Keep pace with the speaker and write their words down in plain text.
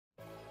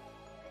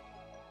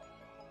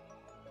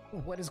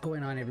What is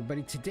going on,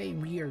 everybody? Today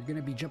we are going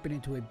to be jumping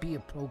into a Be a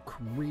Pro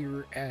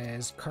career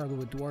as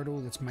Carlo Eduardo.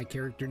 That's my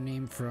character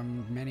name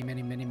from many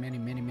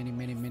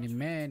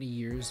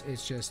years.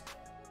 It's just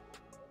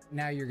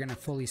now you're going to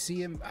fully see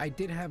him. I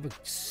did have a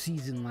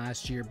season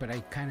last year, but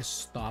I kind of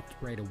stopped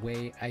right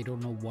away. I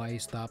don't know why I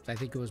stopped. I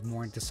think it was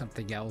more into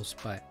something else,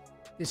 but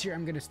this year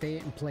I'm going to stay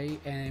and play,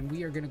 and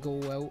we are going to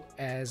go out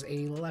as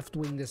a left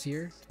wing this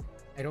year.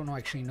 I don't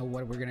actually know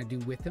what we're going to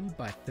do with him,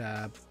 but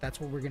that's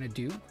what we're going to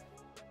do.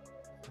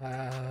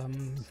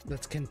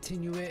 Let's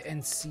continue it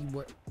and see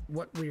what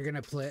we're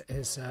gonna play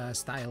his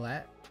style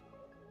at.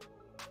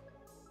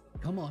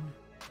 Come on.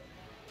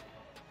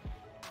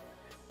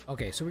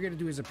 Okay, so we're gonna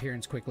do his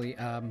appearance quickly.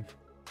 I'll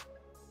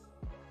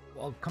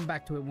come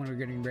back to it when we're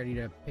getting ready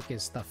to pick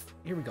his stuff.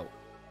 Here we go.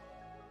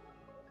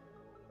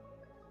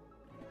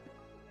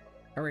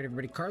 All right,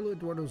 everybody, Carlo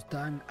Eduardo's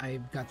done.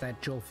 I've got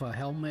that Jofa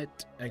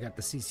helmet. I got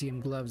the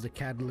CCM gloves, the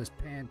Catalyst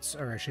pants,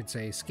 or I should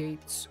say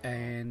skates,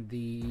 and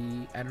the,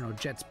 I don't know,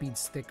 jet speed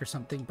stick or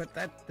something, but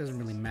that doesn't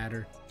really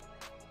matter.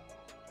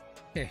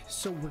 Okay,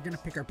 so we're going to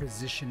pick our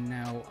position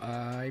now.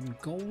 I'm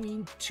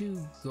going to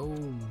go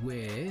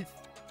with,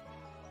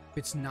 if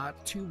it's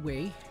not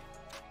two-way,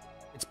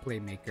 it's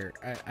playmaker.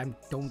 I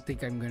don't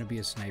think I'm going to be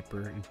a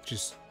sniper. And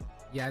just,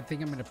 yeah, I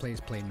think I'm going to play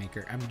as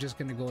playmaker. I'm just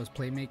going to go as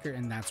playmaker,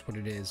 and that's what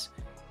it is.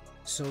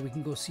 So we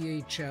can go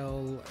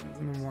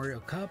CHL Memorial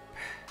Cup,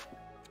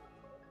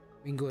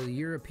 we can go to the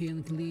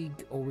European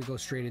League, or we go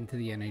straight into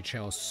the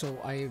NHL.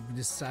 So I've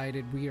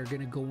decided we are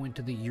going to go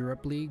into the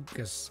Europe League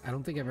because I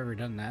don't think I've ever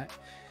done that.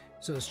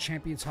 So it's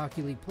Champions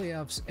Hockey League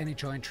playoffs,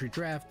 NHL entry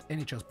draft,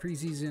 NHL's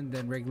preseason,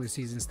 then regular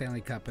season,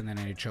 Stanley Cup, and then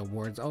NHL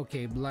awards.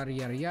 Okay, blah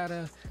yada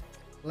yada.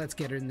 Let's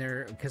get in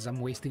there because I'm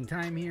wasting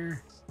time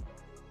here.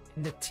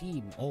 And the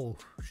team, oh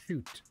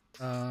shoot.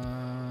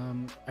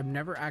 I've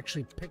never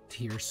actually picked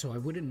here, so I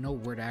wouldn't know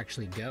where to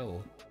actually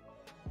go.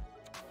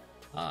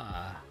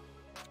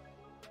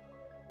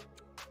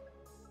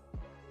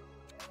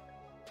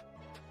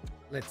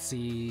 Let's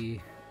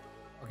see.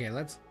 Okay,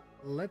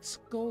 let's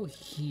go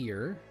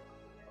here.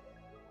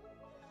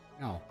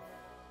 No.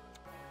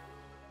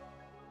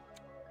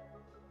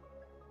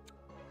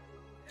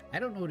 I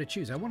don't know what to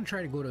choose. I want to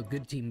try to go to a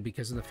good team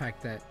because of the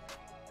fact that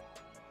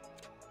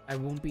I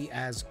won't be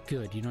as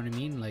good, you know what I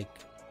mean? Like,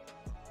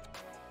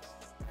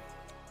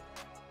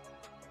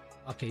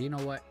 okay, you know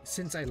what?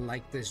 Since I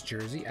like this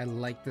jersey, I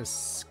like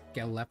this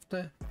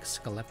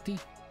Skelefti,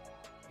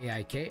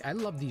 AIK. I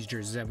love these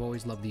jerseys. I've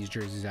always loved these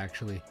jerseys,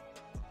 actually.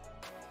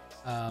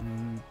 So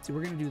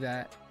we're gonna do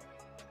that,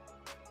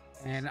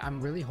 and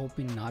I'm really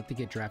hoping not to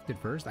get drafted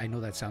first. I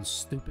know that sounds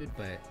stupid,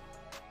 but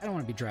I don't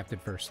want to be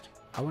drafted first.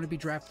 I want to be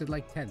drafted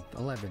like 10th,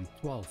 11th,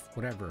 12th,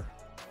 whatever.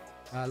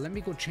 Let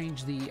me go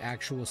change the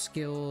actual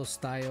skill,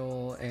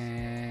 style,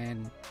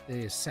 and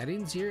the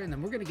settings here, and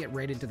then we're gonna get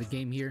right into the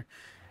game here.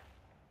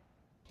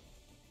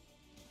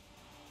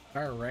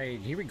 All right,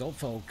 here we go,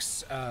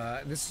 folks.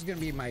 This is gonna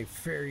be my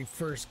very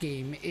first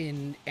game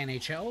in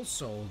NHL,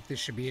 so this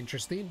should be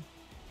interesting.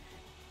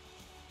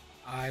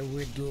 I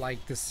would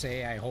like to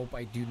say I hope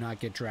I do not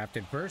get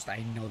drafted first.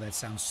 I know that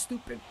sounds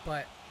stupid,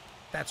 but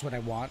that's what I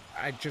want.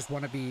 I just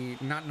want to be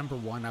not number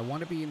one. I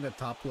want to be in the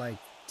top like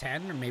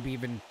 10 or maybe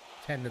even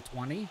 10 to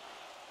 20.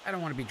 I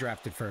don't want to be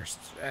drafted first.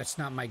 That's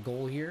not my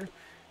goal here.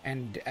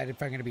 And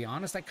if I'm going to be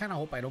honest, I kind of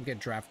hope I don't get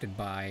drafted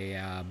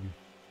by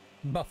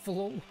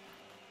Buffalo.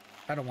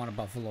 I don't want a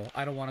Buffalo.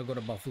 I don't want to go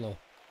to Buffalo.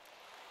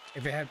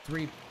 If it had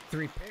three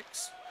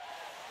picks,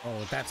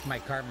 oh, that's my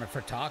karma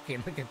for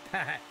talking. Look at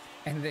that.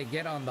 And they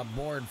get on the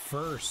board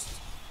first.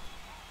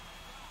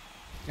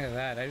 Look at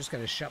that. I just got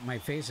to shut my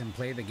face and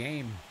play the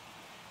game.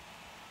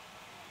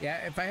 Yeah,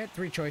 if I had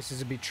three choices,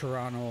 it'd be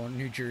Toronto,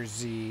 New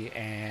Jersey,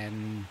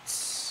 and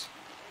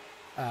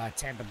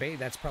Tampa Bay.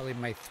 That's probably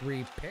my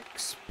three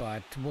picks,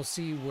 but we'll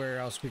see where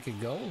else we could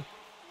go.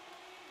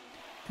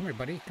 Come here,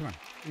 buddy. Come on.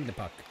 Give me the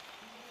puck.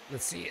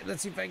 Let's see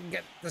if I can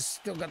get this.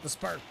 Still got the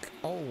spark.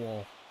 Oh,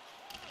 well.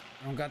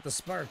 I don't got the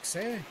sparks,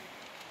 eh?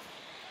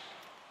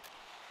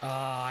 Oh,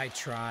 I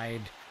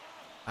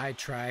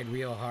tried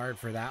real hard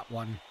for that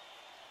one.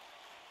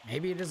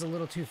 Maybe it is a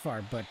little too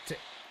far, but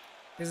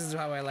this is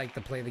how I like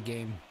to play the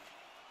game.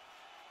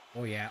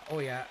 Oh yeah, oh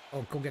yeah.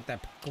 Oh, go get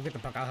that. Go get the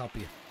puck. I'll help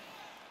you.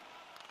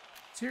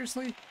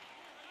 Seriously?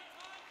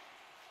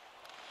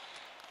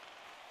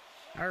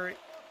 All right.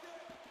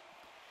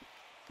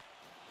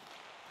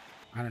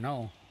 I don't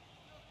know.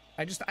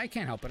 I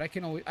can't help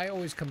it. I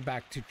always come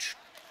back to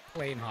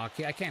playing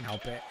hockey. I can't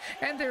help it.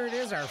 And there it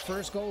is, our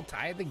first goal.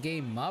 Tie the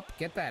game up.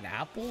 Get that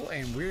apple,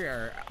 and we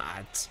are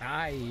a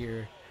tie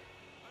here.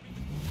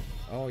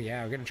 Oh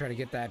yeah, we're gonna try to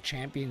get that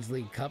Champions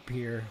League Cup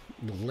here.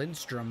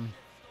 Lindstrom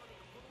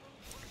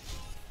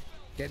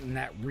getting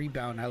that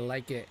rebound. I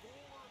like it.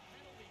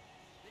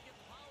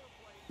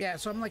 Yeah,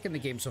 so I'm liking the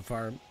game so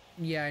far.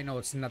 Yeah, I know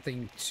it's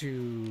nothing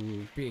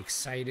to be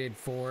excited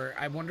for.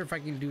 I wonder if I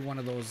can do one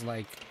of those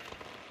like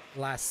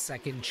last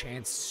second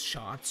chance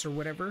shots or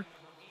whatever.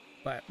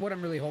 But what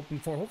I'm really hoping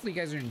for, hopefully you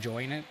guys are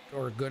enjoying it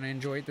or gonna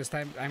enjoy it this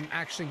time. I'm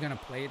actually gonna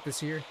play it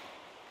this year.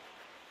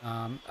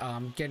 I'm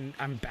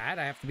bad.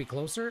 I have to be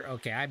closer.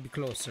 Okay, I'd be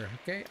closer.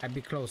 Okay, I'd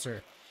be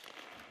closer.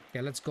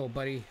 Okay, let's go,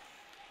 buddy.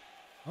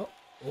 Oh,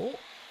 oh,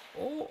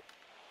 oh.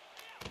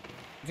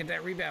 Get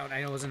that rebound.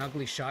 I know it was an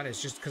ugly shot.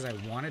 It's just because I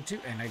wanted to,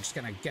 and I just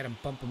gonna get him,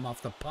 bump him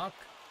off the puck.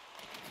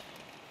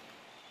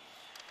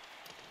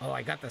 Oh,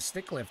 I got the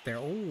stick lift there.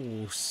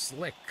 Oh,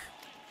 slick.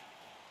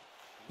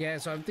 Yeah,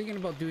 so I'm thinking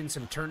about doing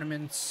some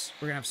tournaments.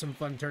 We're gonna have some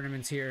fun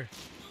tournaments here.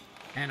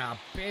 And a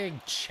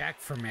big check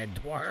from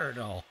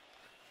Eduardo.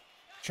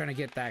 Trying to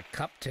get that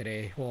cup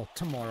today. Well,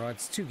 tomorrow.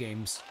 It's 2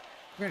 games.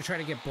 We're gonna try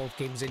to get both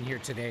games in here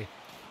today.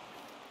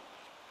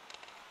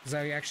 Because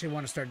I actually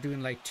want to start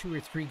doing like 2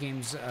 or 3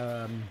 games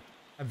a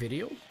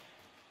video.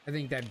 I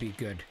think that'd be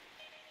good.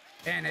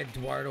 And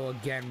Eduardo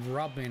again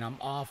rubbing him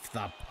off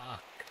the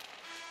puck.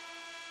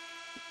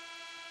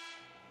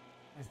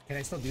 Can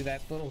I still do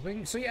that little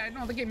thing? So yeah,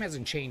 no, the game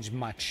hasn't changed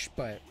much,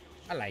 but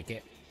I like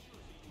it.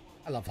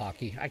 I love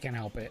hockey. I can't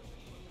help it.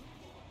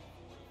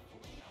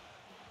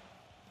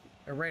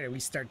 Alright, we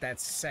start that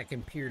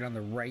second period on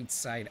the right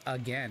side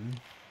again.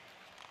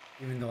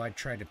 Even though I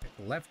tried to pick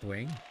the left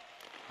wing.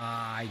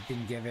 I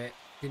didn't give it.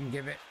 Didn't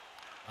give it.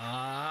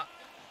 Oh,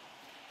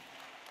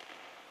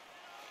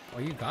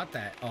 you got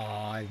that.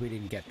 Oh, we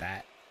didn't get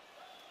that.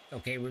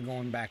 Okay, we're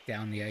going back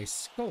down the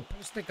ice. Go, put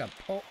a stick up.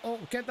 Oh,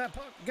 get that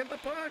puck. Get the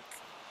puck.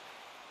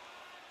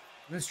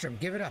 Lindstrom,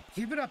 give it up.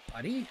 Give it up,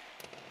 buddy.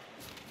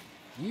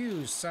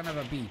 You son of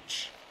a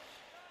beach.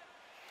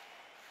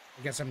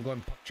 I guess I'm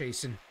going puck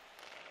chasing.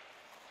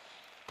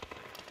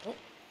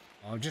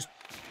 Oh, just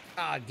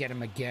get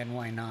him again.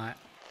 Why not?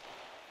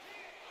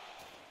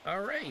 All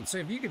right. So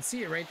if you can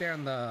see it right there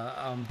on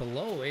the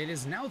below, it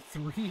is now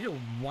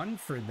 3-1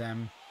 for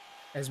them,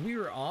 as we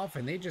were off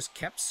and they just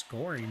kept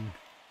scoring.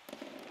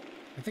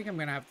 I think I'm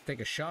gonna have to take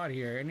a shot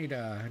here. I need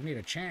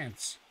a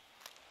chance,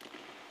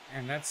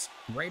 and that's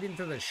right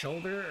into the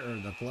shoulder or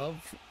the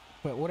glove,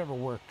 but whatever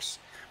works.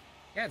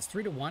 Yeah, it's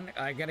 3-1.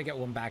 I gotta get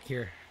one back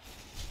here.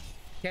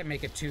 Can't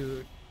make it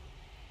 2.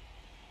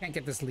 Can't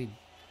get this lead.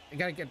 I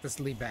gotta get this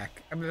lead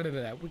back. We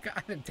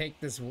gotta take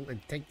this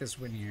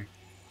win here.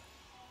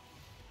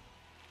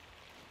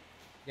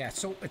 Yeah,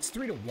 so it's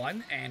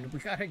 3-1, and we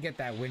gotta get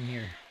that win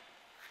here.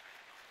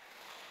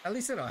 At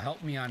least it'll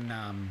help me on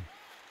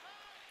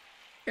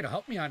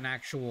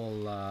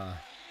actual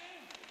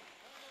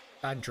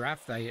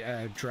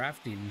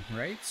drafting,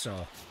 right?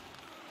 So,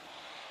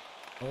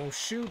 oh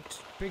shoot,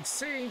 big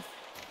save.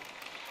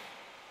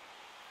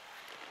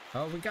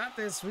 Oh, we got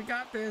this. We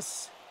got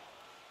this.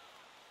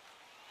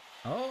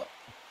 Oh.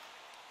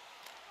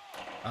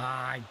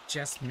 I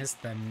just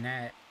missed the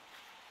net.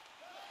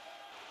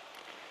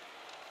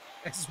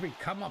 As we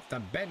come off the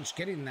bench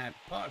getting that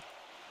puck.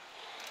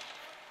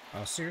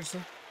 Oh,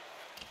 seriously?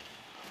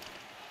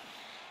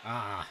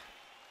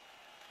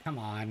 Come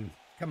on.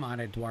 Come on,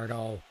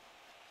 Eduardo.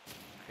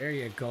 There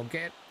you go.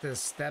 Get the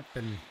step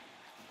and...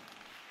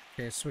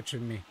 Okay, switch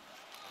with me.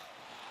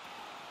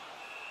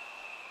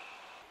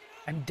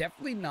 I'm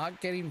definitely not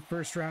getting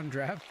first round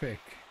draft pick.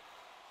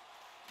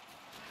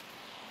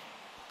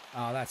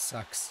 Oh, that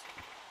sucks.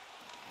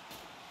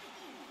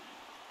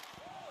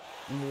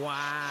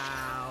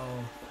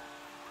 Wow.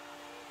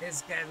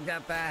 This guy's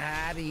got the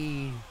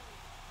hattie.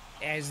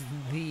 As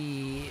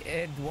the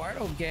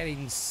Eduardo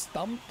getting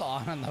stumped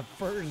on the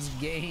first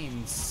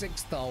game,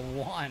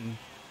 6-1.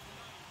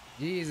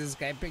 Jeez, this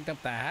guy picked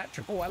up the hat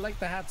trick. Oh, I like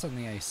the hats on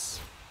the ice.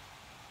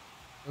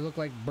 They look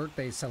like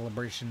birthday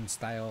celebration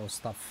style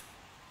stuff.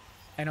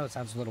 I know it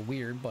sounds a little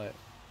weird, but...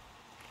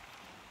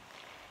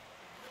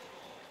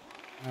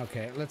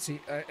 Okay, let's see.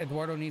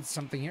 Eduardo needs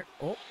something here.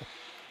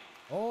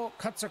 Oh,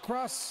 cuts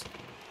across.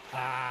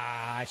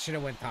 I should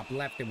have went top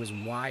left. It was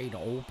wide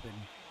open.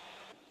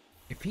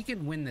 If he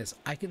can win this,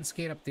 I can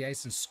skate up the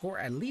ice and score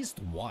at least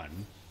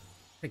one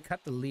to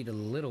cut the lead a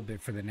little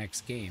bit for the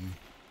next game.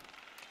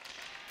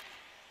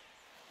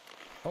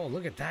 Oh,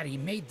 look at that. He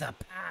made the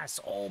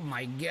pass. Oh,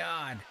 my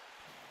God.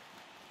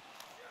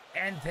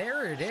 And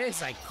there it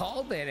is. I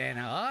called it, and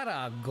what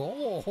a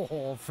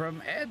goal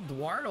from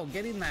Eduardo,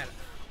 getting that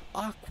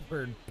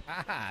awkward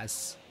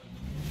pass.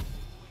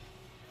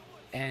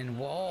 And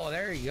whoa,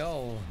 there you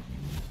go.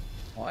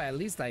 Well, at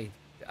least I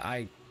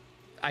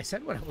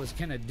said what I was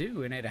gonna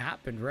do, and it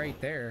happened right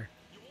there.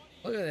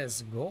 Look at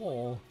this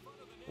goal.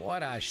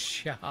 What a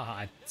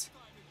shot.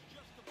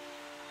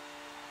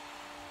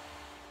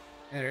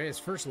 And there it is,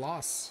 first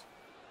loss.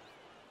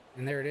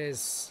 And there it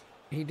is.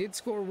 He did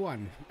score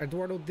one.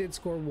 Eduardo did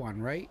score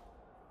one, right?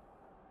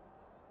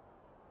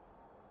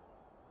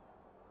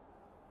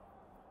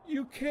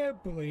 You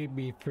can't blame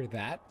me for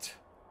that.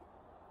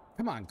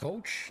 Come on,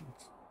 coach.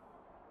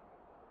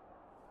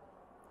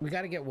 We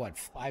got to get, what,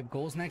 5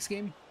 goals next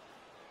game?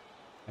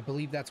 I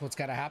believe that's what's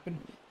got to happen.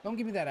 Don't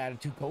give me that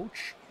attitude,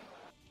 coach.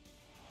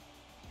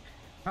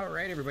 All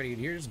right, everybody.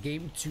 Here's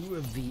game 2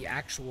 of the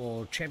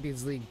actual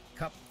Champions League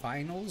Cup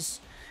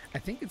finals. I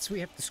think we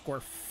have to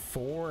score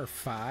 4 or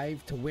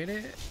 5 to win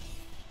it.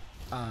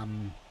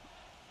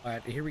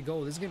 But here we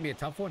go. This is going to be a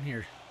tough one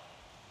here.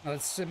 Now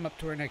let's sim up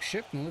to our next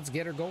shift and let's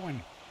get her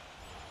going.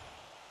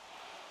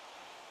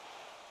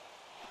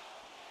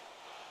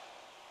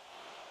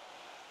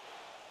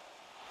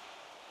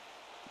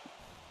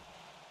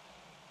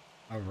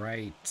 All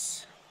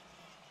right.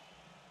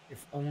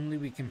 If only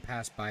we can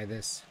pass by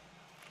this.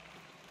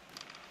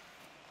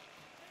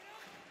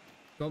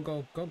 Go,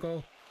 go, go,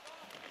 go.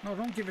 No,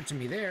 don't give it to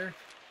me there.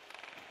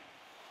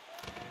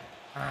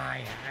 I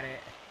had it.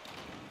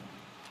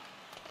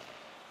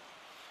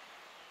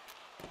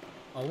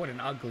 Oh, what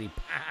an ugly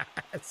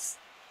pass.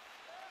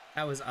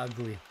 That was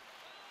ugly.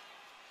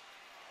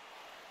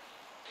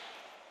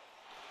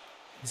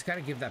 He's got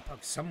to give that puck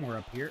somewhere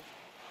up here.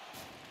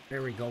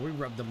 There we go. We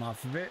rubbed them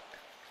off of it.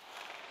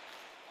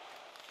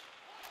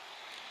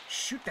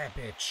 Shoot that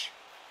bitch.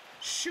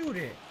 Shoot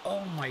it.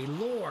 Oh, my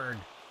lord.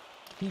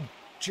 He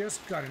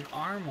just got an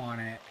arm on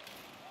it.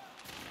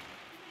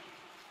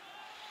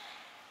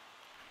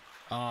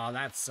 Oh,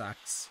 that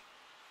sucks.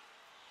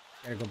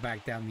 Gotta go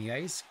back down the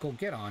ice. Go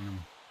get on him.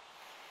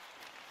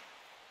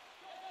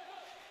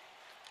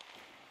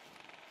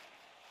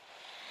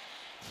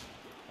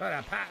 What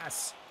a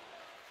pass.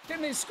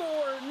 Can they score?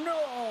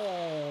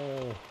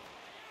 No!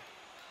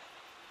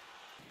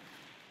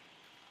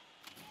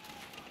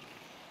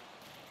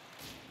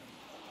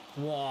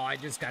 Whoa, I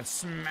just got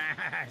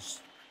smashed.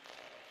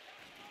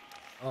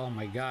 Oh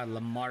my god,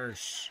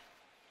 LaMarche.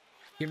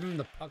 Give him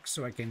the puck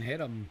so I can hit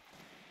him.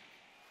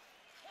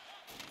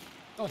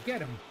 Oh,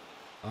 get him.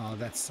 Oh,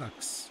 that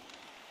sucks.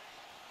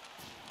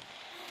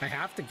 I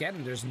have to get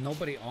him. There's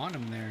nobody on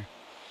him there.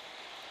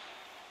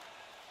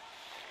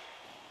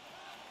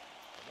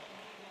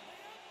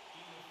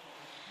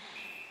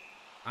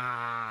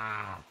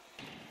 Ah.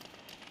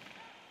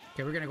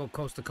 Okay, we're gonna go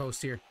coast to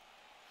coast here.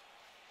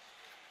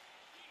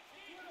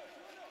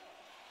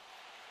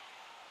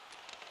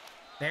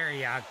 There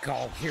you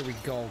go. Here we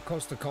go.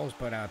 Coast to coast,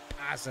 but a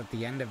pass at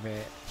the end of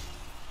it.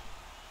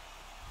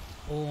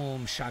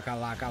 Boom.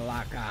 Shakalaka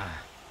laka.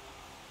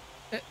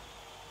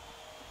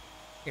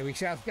 Okay, we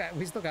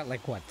still got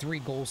like, what, 3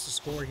 goals to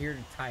score here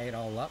to tie it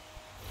all up.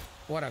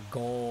 What a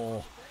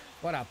goal.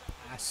 What a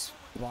pass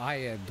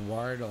by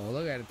Eduardo.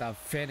 Look at the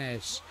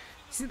finish.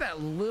 See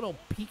that little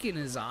peek in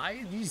his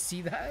eye? Do you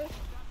see that?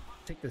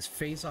 Take this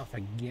face off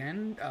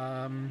again.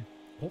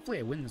 Hopefully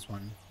I win this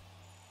one.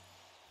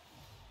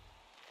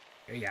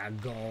 There you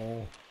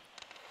go.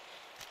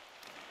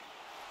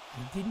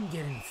 He didn't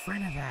get in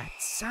front of that.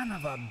 Son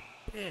of a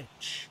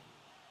bitch.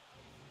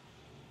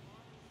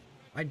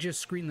 I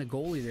just screened the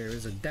goalie there. It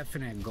was a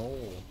definite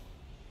goal.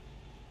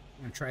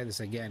 I'm gonna try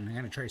this again. I'm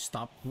gonna try to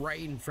stop right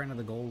in front of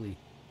the goalie.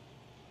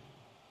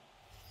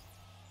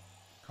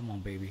 Come on,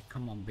 baby.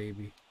 Come on,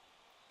 baby.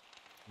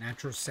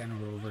 Natural center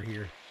over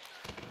here.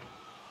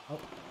 Oh.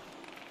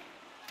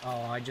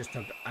 Oh, I just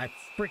took a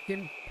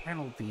freaking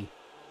penalty.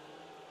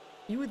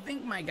 You would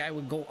think my guy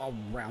would go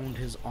around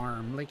his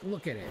arm. Like,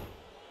 look at it.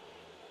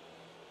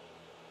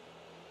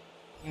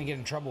 I'm gonna get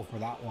in trouble for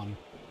that one.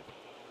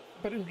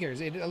 But who cares?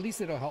 At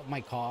least it'll help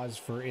my cause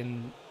for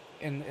in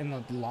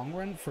the long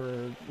run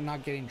for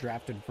not getting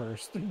drafted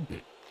first.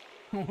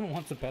 No one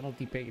wants a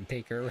penalty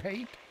taker,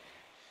 right?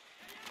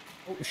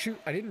 Oh, shoot.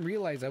 I didn't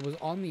realize I was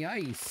on the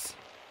ice.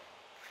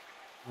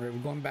 All right, we're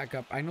going back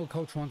up. I know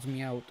coach wants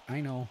me out. I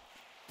know.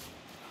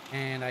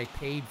 And I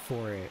paid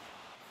for it.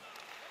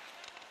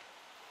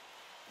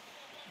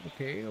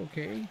 Okay,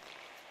 okay.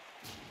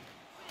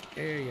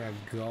 There you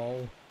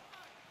go.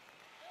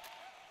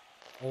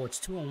 Oh, it's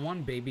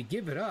 2-on-1, baby.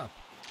 Give it up.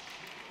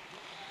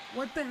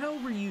 What the hell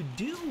were you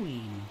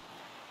doing?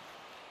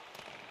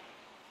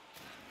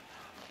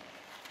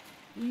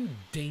 You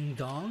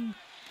ding-dong.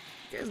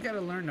 You guys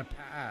gotta learn to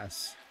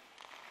pass.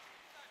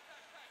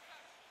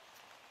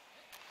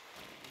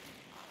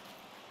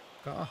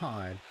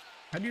 God.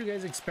 How do you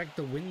guys expect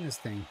to win this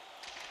thing?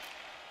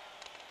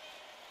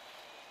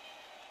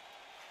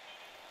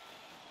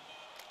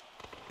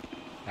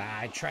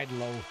 I tried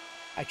low.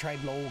 I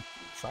tried low.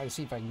 Try to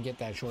see if I can get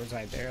that short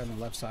side there on the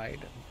left side.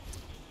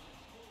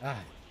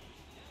 Ah.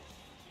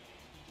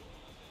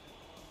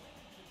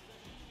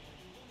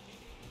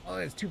 Oh,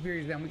 that's 2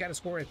 periods down. We got to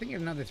score, I think,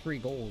 another 3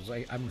 goals.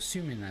 I'm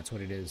assuming that's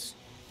what it is.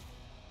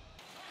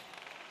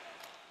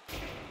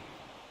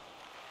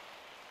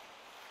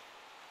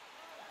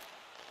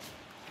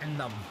 And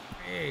the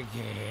big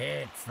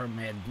hit from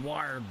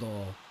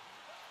Eduardo.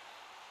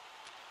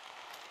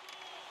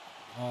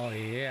 Oh,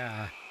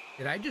 yeah.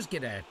 Did I just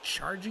get a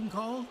charging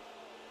call?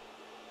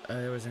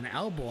 There was an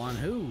elbow on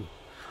who?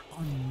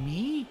 On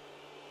me?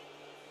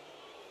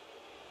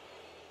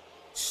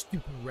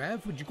 Stupid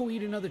ref. Would you go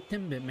eat another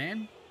Timbit,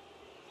 man?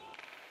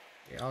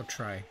 Yeah, I'll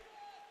try.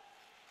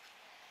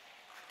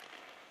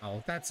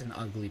 Oh, that's an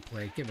ugly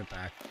play. Give it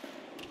back.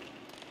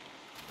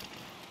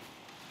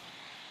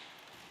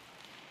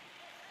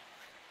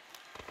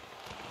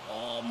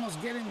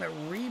 Almost getting the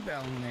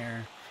rebound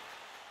there.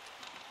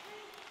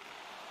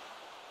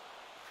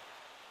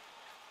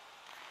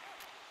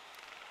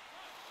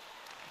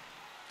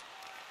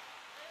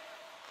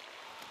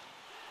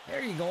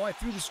 There you go. I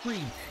threw the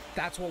screen.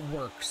 That's what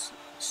works.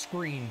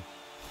 Screen.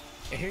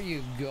 Here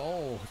you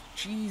go.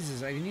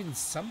 Jesus, I needed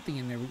something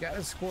in there. We got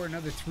to score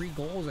another 3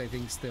 goals, I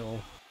think,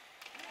 still.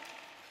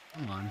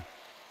 Come on.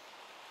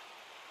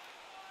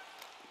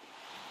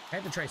 I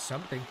had to try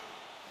something.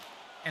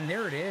 And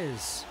there it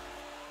is.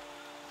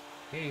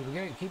 Hey, we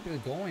gotta keep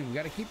it going. We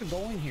gotta keep it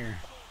going here.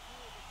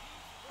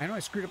 I know I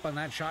screwed up on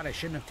that shot. I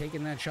shouldn't have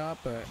taken that shot,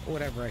 but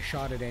whatever. I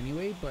shot it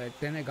anyway, but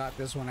then I got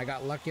this one. I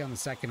got lucky on the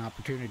second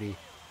opportunity.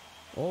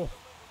 Oh,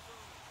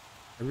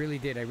 I really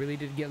did. I really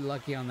did get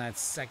lucky on that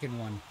second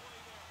one.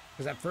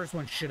 Because that first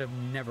one should have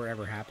never,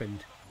 ever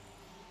happened.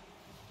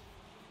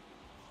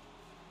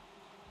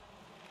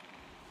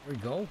 There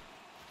we go.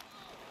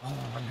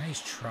 Oh,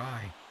 nice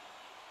try.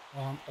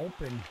 Oh, I'm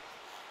open.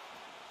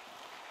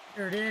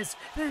 There it is.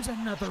 There's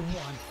another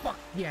one. Fuck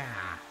yeah.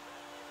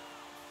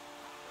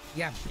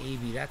 Yeah,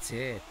 baby, that's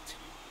it.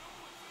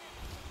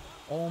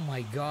 Oh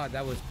my god,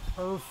 that was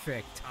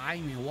perfect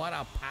timing. What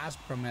a pass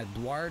from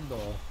Eduardo.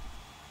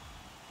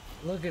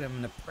 Look at him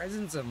in the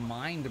presence of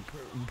mind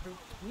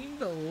between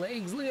the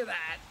legs. Look at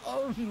that.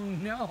 Oh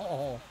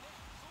no.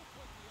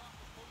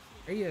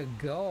 There you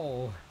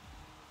go.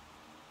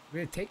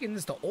 We're taking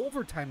this to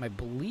overtime, I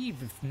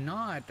believe. If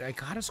not, I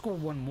gotta score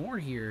one more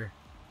here.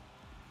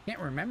 Can't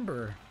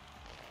remember.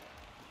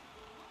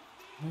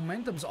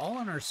 Momentum's all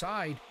on our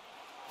side.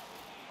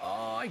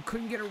 Oh, I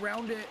couldn't get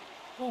around it.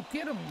 Oh,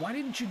 get him. Why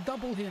didn't you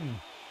double him?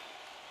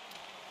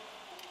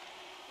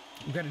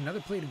 We've got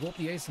another play to go up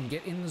the ice and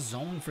get in the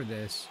zone for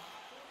this.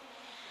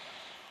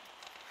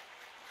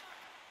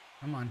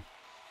 Come on.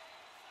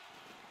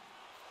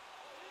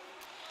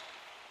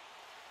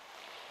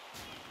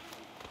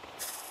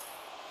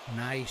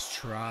 Nice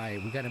try.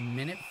 We got a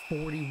minute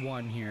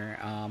 41 here.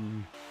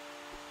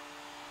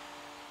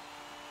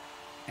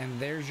 And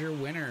there's your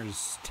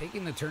winners.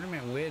 Taking the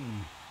tournament win.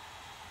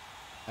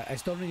 I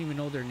still don't even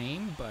know their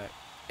name, but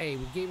hey,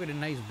 we gave it a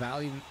nice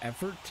valiant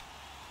effort.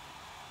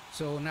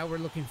 So now we're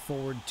looking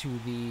forward to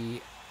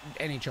the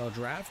NHL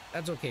draft.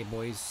 That's okay,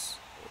 boys.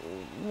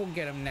 We'll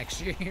get them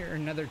next year,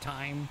 another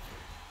time.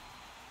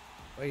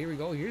 But here we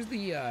go. Here's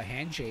the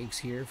handshakes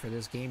here for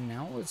this game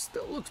now. It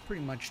still looks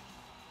pretty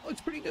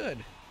good.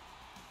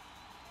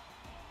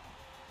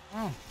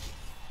 Oh,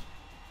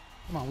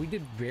 come on. We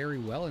did very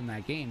well in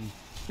that game.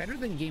 Better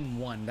than game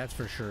one, that's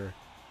for sure.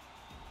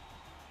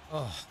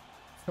 Oh,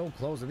 so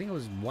close. I think it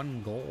was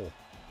 1 goal.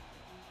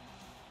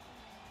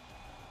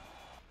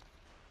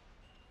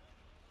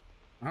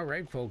 All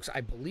right, folks.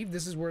 I believe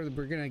this is where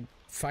we're going to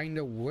find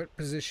out what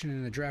position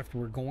in the draft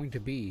we're going to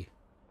be.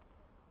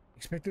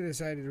 Expected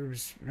decided to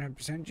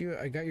represent you.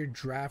 I got your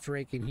draft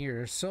rank in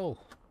here. So,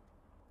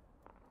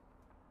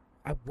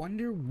 I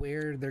wonder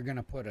where they're going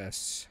to put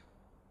us.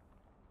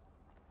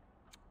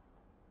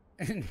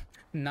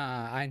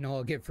 Nah, I know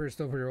I'll get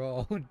first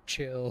overall.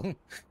 Chill.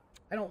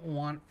 I don't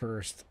want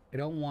first.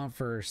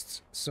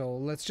 So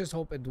let's just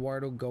hope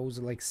Eduardo goes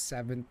like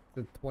 7th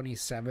to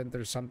 27th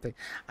or something.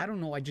 I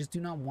don't know. I just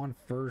do not want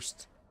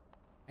first.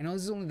 I know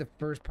this is only the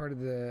first part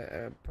of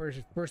the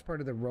first part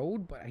of the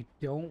road, but I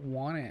don't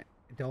want it.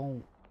 I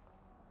don't.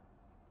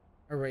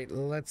 All right,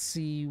 let's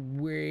see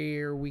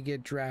where we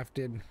get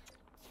drafted.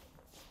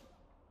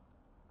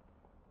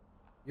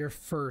 You're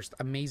first.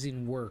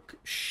 Amazing work.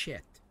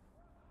 Shit.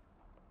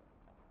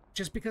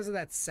 Just because of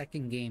that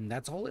second game,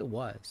 that's all it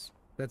was.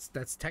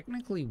 That's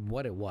technically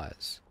what it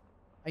was.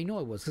 I know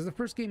it was, because the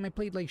first game I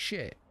played like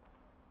shit.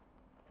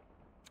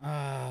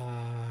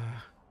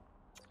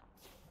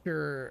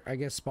 Sure, I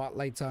guess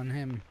spotlight's on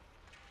him.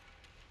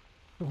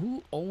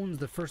 Who owns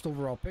the first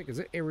overall pick? Is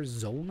it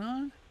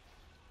Arizona?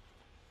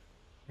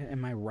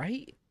 Am I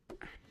right?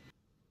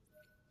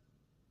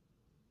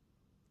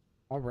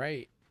 All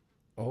right.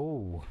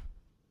 Oh.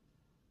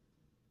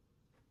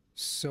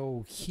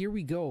 So here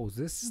we go.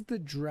 This is the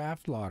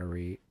draft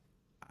lottery.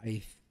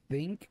 I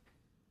think.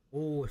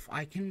 Oh, if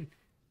I can.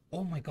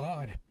 Oh my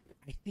god.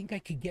 I think I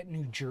could get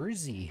New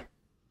Jersey.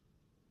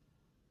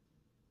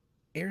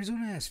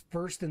 Arizona has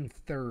first and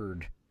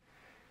third.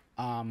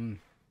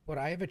 But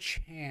I have a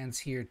chance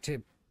here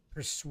to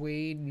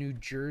persuade New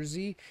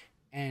Jersey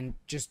and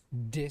just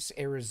diss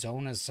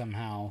Arizona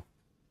somehow.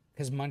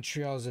 Because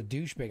Montreal is a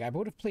douchebag. I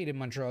would have played in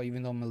Montreal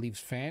even though I'm a Leafs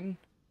fan.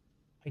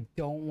 I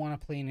don't want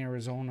to play in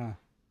Arizona.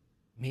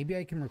 Maybe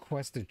I can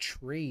request a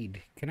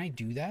trade. Can I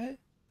do that?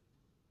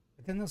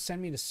 But then they'll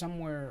send me to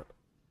somewhere.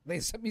 They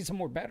sent me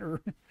somewhere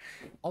better.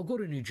 I'll go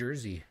to New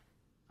Jersey.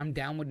 I'm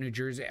down with New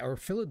Jersey. Or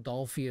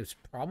Philadelphia is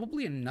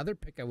probably another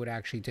pick I would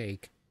actually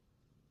take.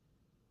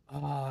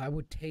 I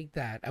would take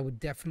that. I would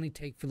definitely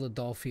take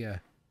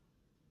Philadelphia.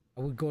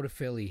 I would go to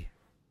Philly.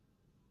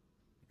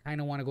 I kind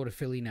of want to go to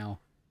Philly now.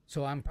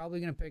 So I'm probably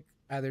going to pick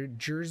either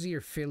Jersey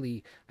or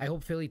Philly. I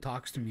hope Philly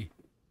talks to me.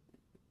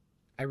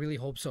 I really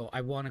hope so. I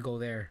want to go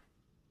there.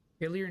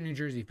 Philly or New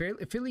Jersey.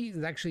 Philly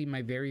is actually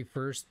my very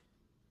first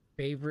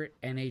favorite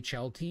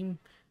NHL team.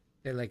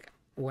 They're like,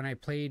 when I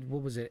played,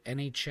 what was it?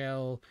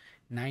 NHL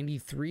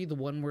 93, the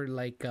one where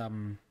like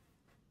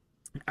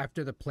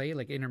after the play,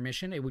 like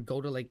intermission, it would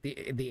go to like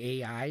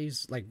the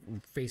AIs like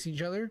face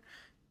each other,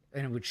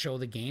 and it would show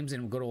the games and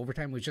it would go to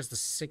overtime. It was just the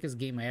sickest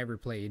game I ever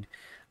played.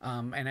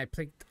 And I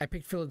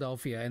picked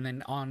Philadelphia, and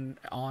then on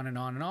and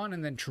on and on,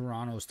 and then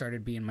Toronto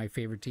started being my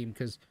favorite team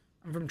because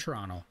I'm from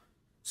Toronto.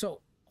 So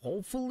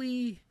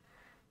hopefully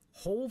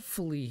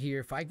here,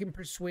 if I can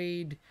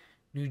persuade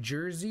New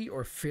Jersey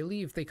or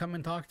Philly if they come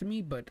and talk to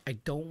me, but I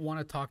don't want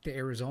to talk to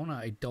Arizona.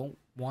 I don't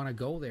want to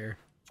go there.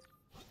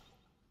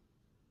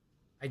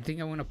 I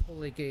think I want to pull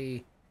like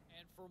a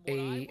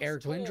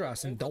Eric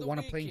Lindros and don't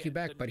want to play in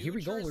Quebec. But here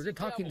we go. We're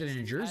talking to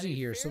New Jersey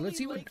here. So let's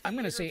see what I'm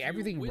going to say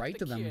everything right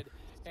to them.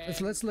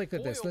 Let's look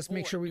at this. Let's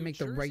make sure we make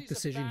the right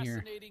decision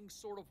here.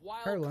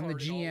 Carlo, I'm the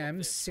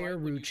GM, Sarah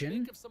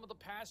Ruchin.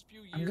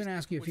 I'm going to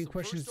ask you a few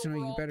questions to know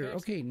you better.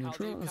 Okay,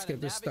 neutral. Let's get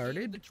this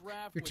started.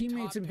 Your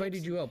teammates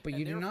invited you out, but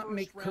you do not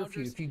make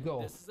curfew if you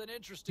go.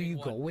 Do you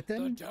go with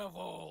them?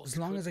 As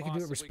long as I can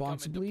do it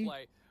responsibly.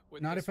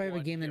 Not if I have a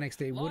game the next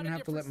day. Wouldn't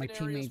have to let my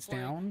teammates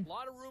down.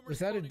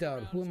 Without a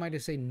doubt, who am I to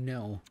say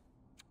no?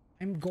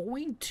 I'm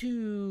going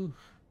to...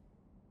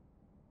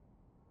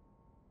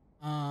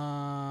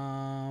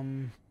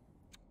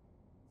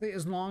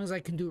 as long as I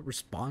can do it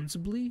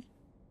responsibly.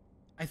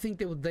 I think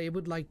they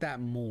would like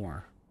that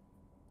more.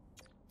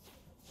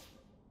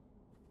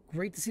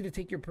 Great to see to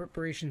take your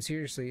preparation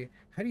seriously.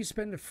 How do you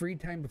spend the free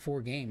time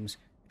before games?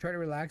 Try to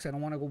relax. I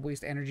don't want to go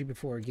waste energy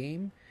before a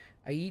game.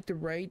 I eat the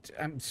right.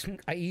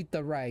 I eat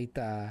the right.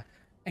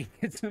 And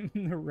get some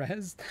in the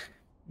rest.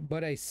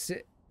 But I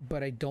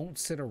don't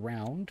sit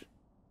around.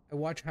 I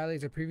watch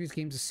highlights of previous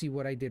games to see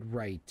what I did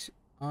right.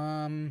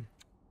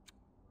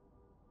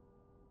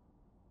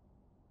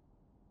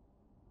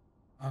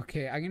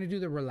 Okay, I'm gonna do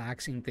the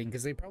relaxing thing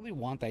because they probably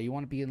want that. You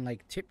want to be in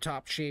like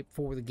tip-top shape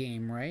for the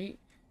game, right?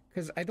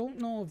 Because I don't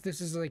know if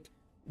this is like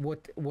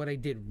what I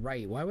did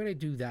right. Why would I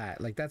do that?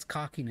 Like, that's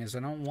cockiness. I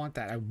don't want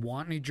that. I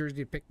want New Jersey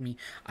to pick me.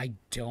 I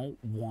don't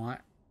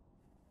want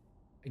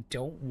to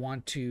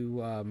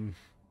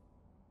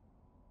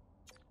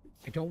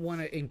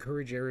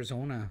encourage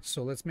Arizona.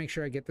 So let's make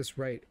sure I get this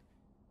right.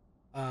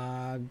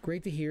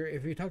 Great to hear.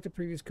 If you talk to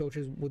previous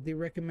coaches, would they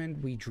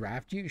recommend we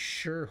draft you?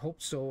 Sure,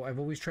 hope so. I've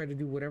always tried to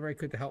do whatever I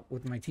could to help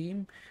with my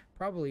team.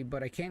 Probably,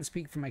 but I can't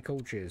speak for my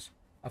coaches.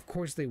 Of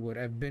course they would.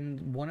 I've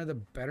been one of the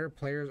better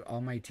players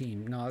on my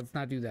team. No, let's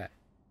not do that.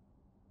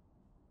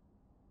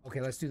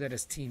 Okay, let's do that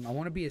as team. I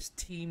want to be as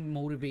team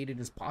motivated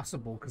as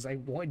possible because I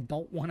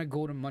don't want to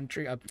go to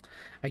Montreal.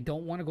 I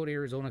don't want to go to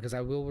Arizona because I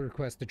will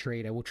request a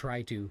trade. I will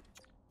try to.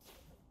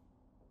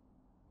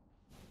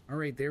 All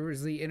right, there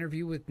was the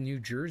interview with New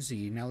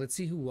Jersey. Now let's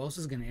see who else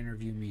is going to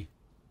interview me.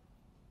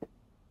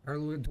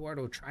 Carlo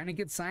Eduardo trying to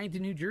get signed to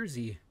New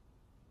Jersey.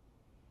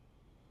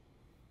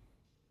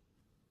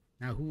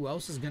 Now who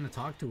else is going to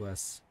talk to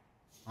us?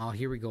 Oh,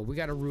 here we go. We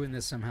got to ruin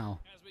this somehow.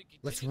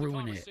 Let's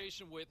ruin it.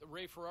 With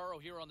Ray Ferraro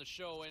here on the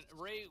show, and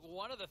Ray,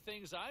 one of the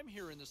things I'm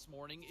hearing this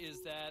morning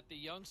is that the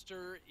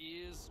youngster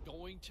is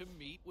going to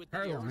meet with the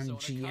Arizona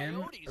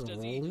Coyotes.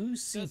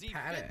 Lucy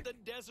Paddock.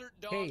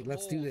 Hey,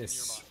 let's do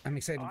this. I'm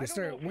excited to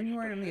start. When you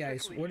are on the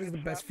ice, what is the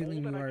best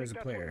feeling you are as a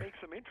player?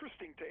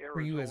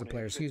 For you as a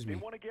player, excuse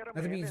me.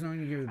 Nothing means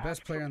knowing you're the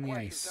best player on the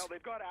ice.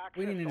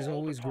 Winning is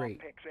always great.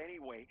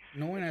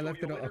 Knowing I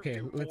left it all. Okay,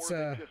 let's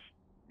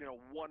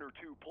one or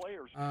two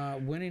players.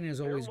 Winning is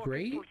always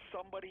great.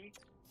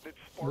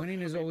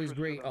 Winning is always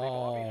great.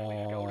 Oh,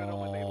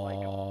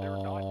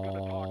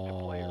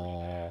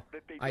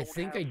 I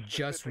think I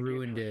just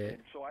ruined it.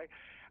 So I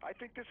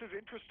think this is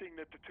interesting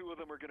that the two of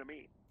them are going to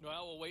meet.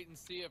 Well, we'll wait and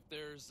see if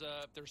there's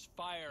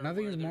fire.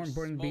 Nothing is more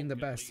important than being the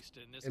best.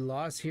 A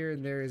loss here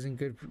and there isn't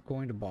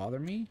going to bother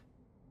me.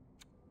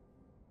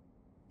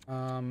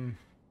 I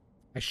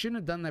shouldn't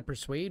have done that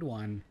persuade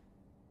one.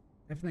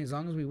 Definitely, as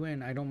long as we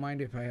win, I don't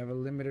mind if I have a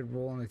limited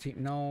role on the team.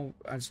 No,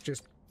 let's do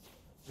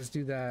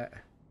that.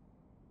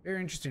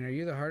 Very interesting. Are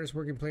you the hardest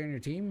working player on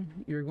your team?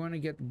 You're going to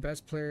get the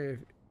best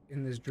player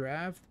in this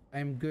draft.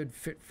 I'm good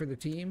fit for the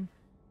team.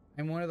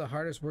 I'm one of the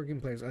hardest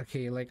working players.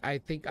 Okay, like, I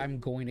think I'm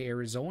going to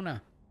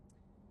Arizona.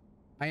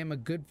 I am a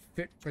good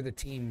fit for the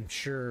team.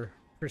 Sure.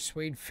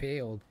 Persuade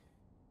failed.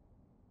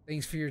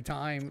 Thanks for your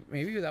time.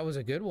 Maybe that was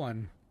a good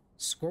one.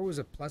 Score was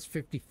a plus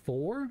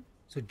 54.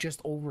 So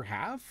just over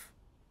half.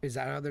 Is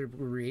that how they're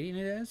rating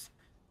it as?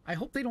 I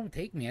hope they don't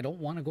take me. I don't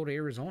want to go to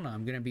Arizona.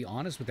 I'm going to be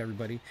honest with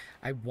everybody.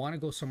 I want to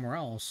go somewhere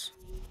else.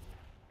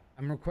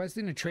 I'm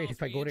requesting a trade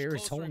if I go to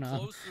Arizona.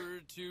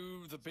 Closer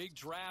to the big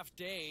draft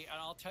day,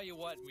 and I'll tell you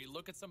what, we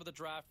look at some of the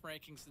draft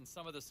rankings and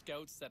some of the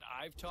scouts that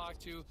I've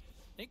talked to.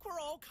 I think we're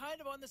all kind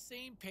of on the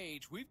same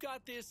page. We've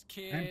got this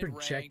kid I'm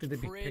projected to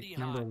be picked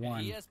number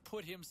one. He has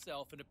put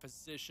himself in a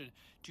position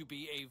to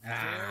be a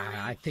very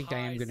I think I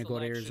am going to go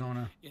to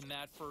Arizona in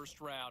that first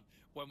round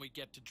when we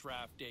get to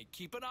draft day.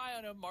 Keep an eye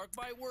on him. Mark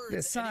my words.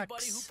 This sucks.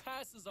 Anybody who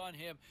passes on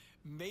him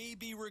may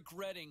be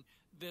regretting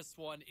this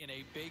one in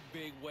a big,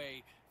 big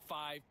way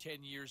 5-10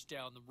 years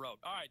down the road.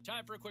 All right,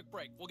 time for a quick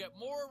break. We'll get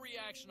more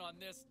reaction on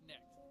this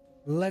next.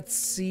 Let's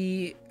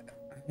see.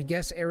 I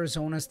guess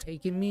Arizona's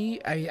taking me.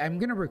 I'm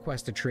going to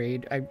request a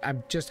trade. I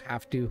just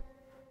have to.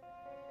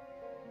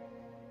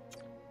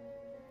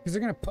 Because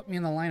they're going to put me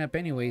in the lineup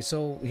anyway.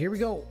 So here we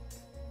go.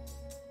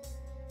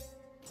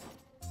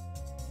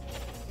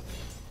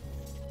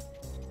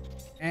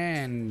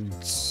 And...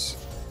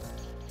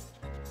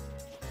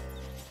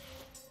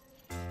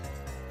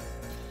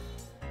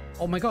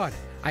 oh my god.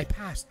 I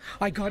passed.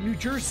 I got New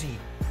Jersey.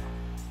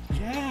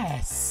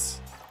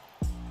 Yes.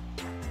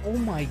 Oh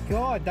my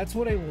god, that's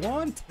what I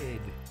wanted.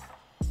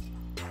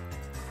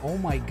 Oh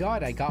my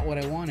god, I got what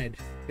I wanted.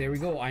 There we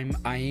go. I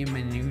am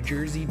a New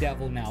Jersey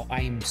Devil now.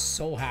 I am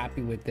so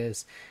happy with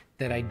this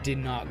that I did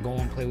not go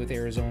and play with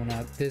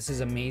Arizona. This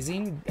is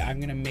amazing. I'm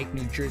gonna make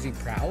New Jersey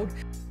proud.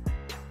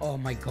 Oh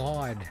my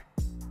god.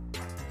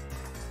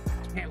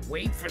 Can't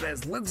wait for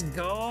this. Let's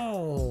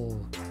go.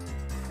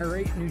 All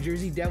right, New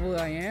Jersey Devil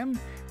I am.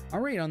 All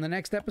right, on the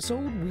next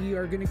episode, we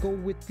are gonna go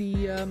with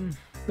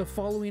the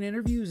following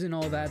interviews and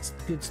all that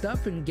good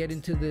stuff and get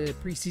into the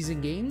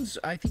preseason games.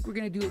 I think we're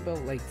gonna do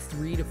about like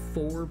 3 to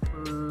 4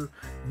 per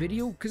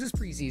video because it's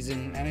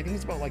preseason, and I think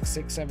it's about like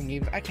 6-7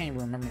 games. I can't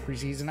even remember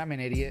preseason. I'm an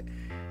idiot.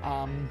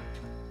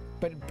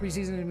 But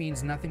preseason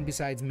means nothing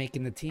besides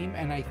making the team,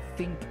 and I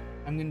think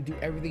I'm going to do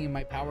everything in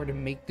my power to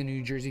make the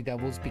New Jersey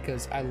Devils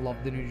because I love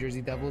the New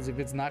Jersey Devils. If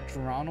it's not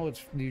Toronto,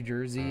 it's New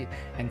Jersey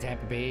and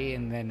Tampa Bay,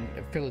 and then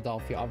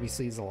Philadelphia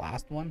obviously is the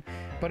last one.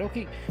 But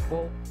okay,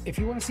 well, if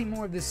you want to see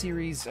more of this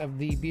series, of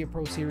the Be a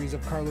Pro series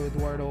of Carlo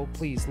Eduardo,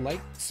 please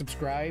like,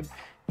 subscribe,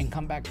 and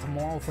come back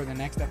tomorrow for the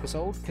next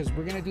episode because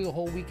we're going to do the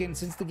whole weekend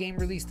since the game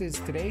released is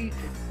today.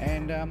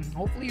 And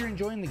hopefully you're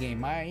enjoying the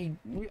game. I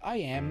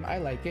am. I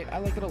like it. I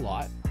like it a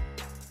lot.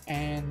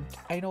 And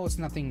I know it's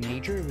nothing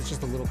major, it was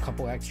just a little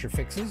couple extra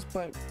fixes,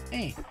 but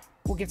hey,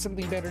 we'll get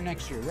something better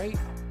next year, right?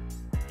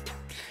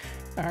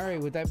 Alright,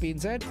 with that being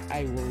said,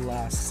 I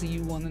will see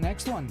you on the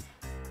next one.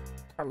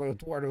 Carlo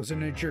Eduardo's a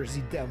New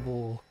Jersey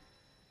Devil.